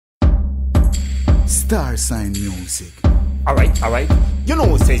Star Sign Music. Alright. You know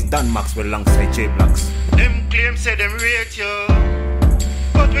who says Dan Maxwell alongside J Blacks. Them claim say them rate you,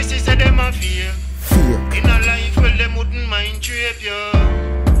 but we see say them a fear. Fake. In a life well them wouldn't mind drape you,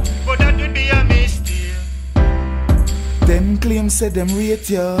 but that would be a mistake. Them claim say them rate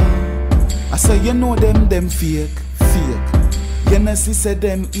ya. I say you know them fake. You know see say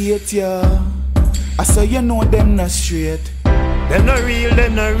them hate ya. I say you know them not straight. Them not real,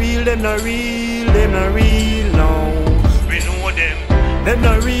 them not real, them not real, them not real, no. We know them. Them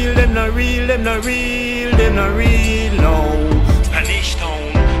not real, them not real, them not real, them not real, no. Spanish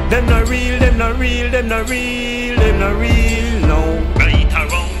town. Them not real, them not real, them not real, them not real, no. Right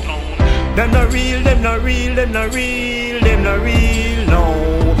around town. Them not real, them not real, them not real, them not real,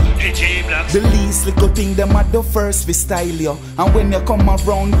 no. J Blacks. The least little thing them at the first we style you. And when you come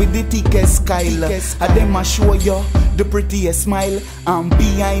around with the thickest Kyle, and them a show you the prettiest smile. And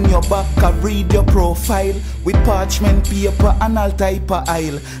behind your back I read your profile with parchment paper and all type of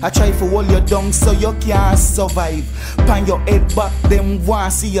aisle. I try to hold you down so you can't survive. Pan your head back, them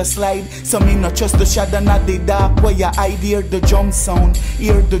want see you slide. So me not trust the shadow not the dark where you hide. Hear the jump sound,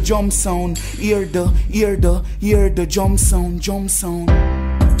 hear the jump sound, hear the jump sound.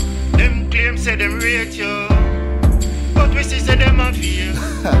 Them claim say them rate you, but we see say them a fear.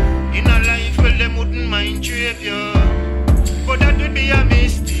 In a life well them wouldn't mind drape you, but that would be a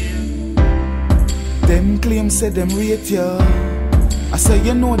mistake. Them claim say them rate ya. I say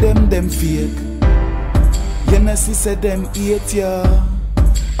you know them fake. You know see say them hate ya.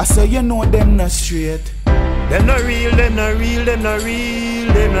 I say you know them not straight. Them not real, them not real, them not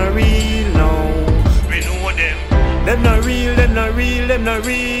real, them not real, no. We know them. Them not real, them not real, them not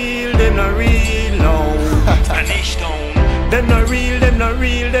real, them not real, no. Spanish town. Them not real, them not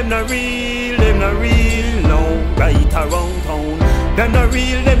real, them not real, them not real, no. Right around town. Them not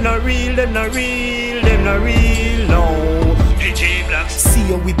real, them not real, them not real, them not real, no. J Blacks. See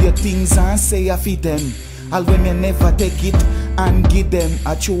you with your things and say I fit them. All when you never take it and give them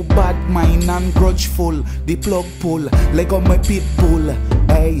a true bad mind and grudgeful. The plug pull, leg on my pit bull.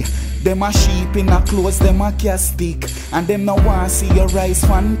 Hey, them a sheep in a clothes, them a castic. And them no want see your rise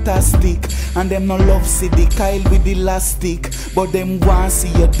fantastic. And them no love see the Kyle with the elastic. But them want see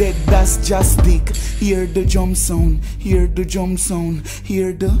you dead, that's just stick. Hear the jump sound, hear the jump sound,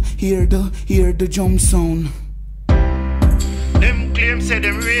 hear the jump sound. Them claim say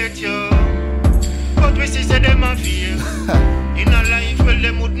them rate you, but we see say them a fear. In a life well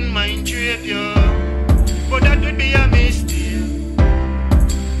them wouldn't mind drape you, but that would be a mistake.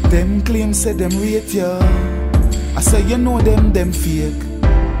 Them claim say them rate ya. I say you know them fake.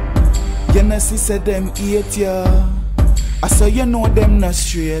 You know see say them hate ya. I say you know them not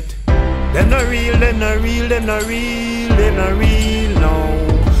straight. Them not real, them not real, them not real, them not real, no.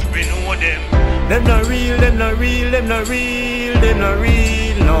 We know them. Them not real, them not real, them not real, them not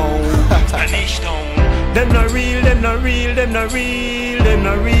real, no. Spanish town. Them not real, them not real, them not real, them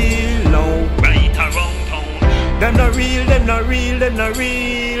not real, no. Right around town. Them not real, them not real, them not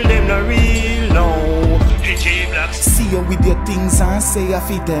real, them not real, no. J Blacks. See you with your things and say I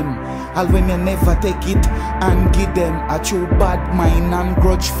fit them. All when you never take it and give them a true bad mind and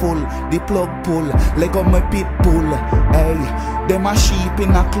grudgeful. The plug pull, leg on my pit bull. Hey, them a sheep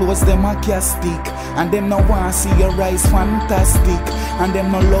in a clothes, them a castic. And them no want see your rise fantastic. And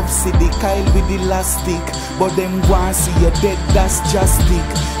them no love see the Kyle with the elastic. But them want see you dead, that's just stick.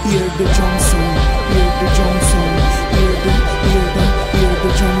 Hear the jump sound, hear the jump sound, hear the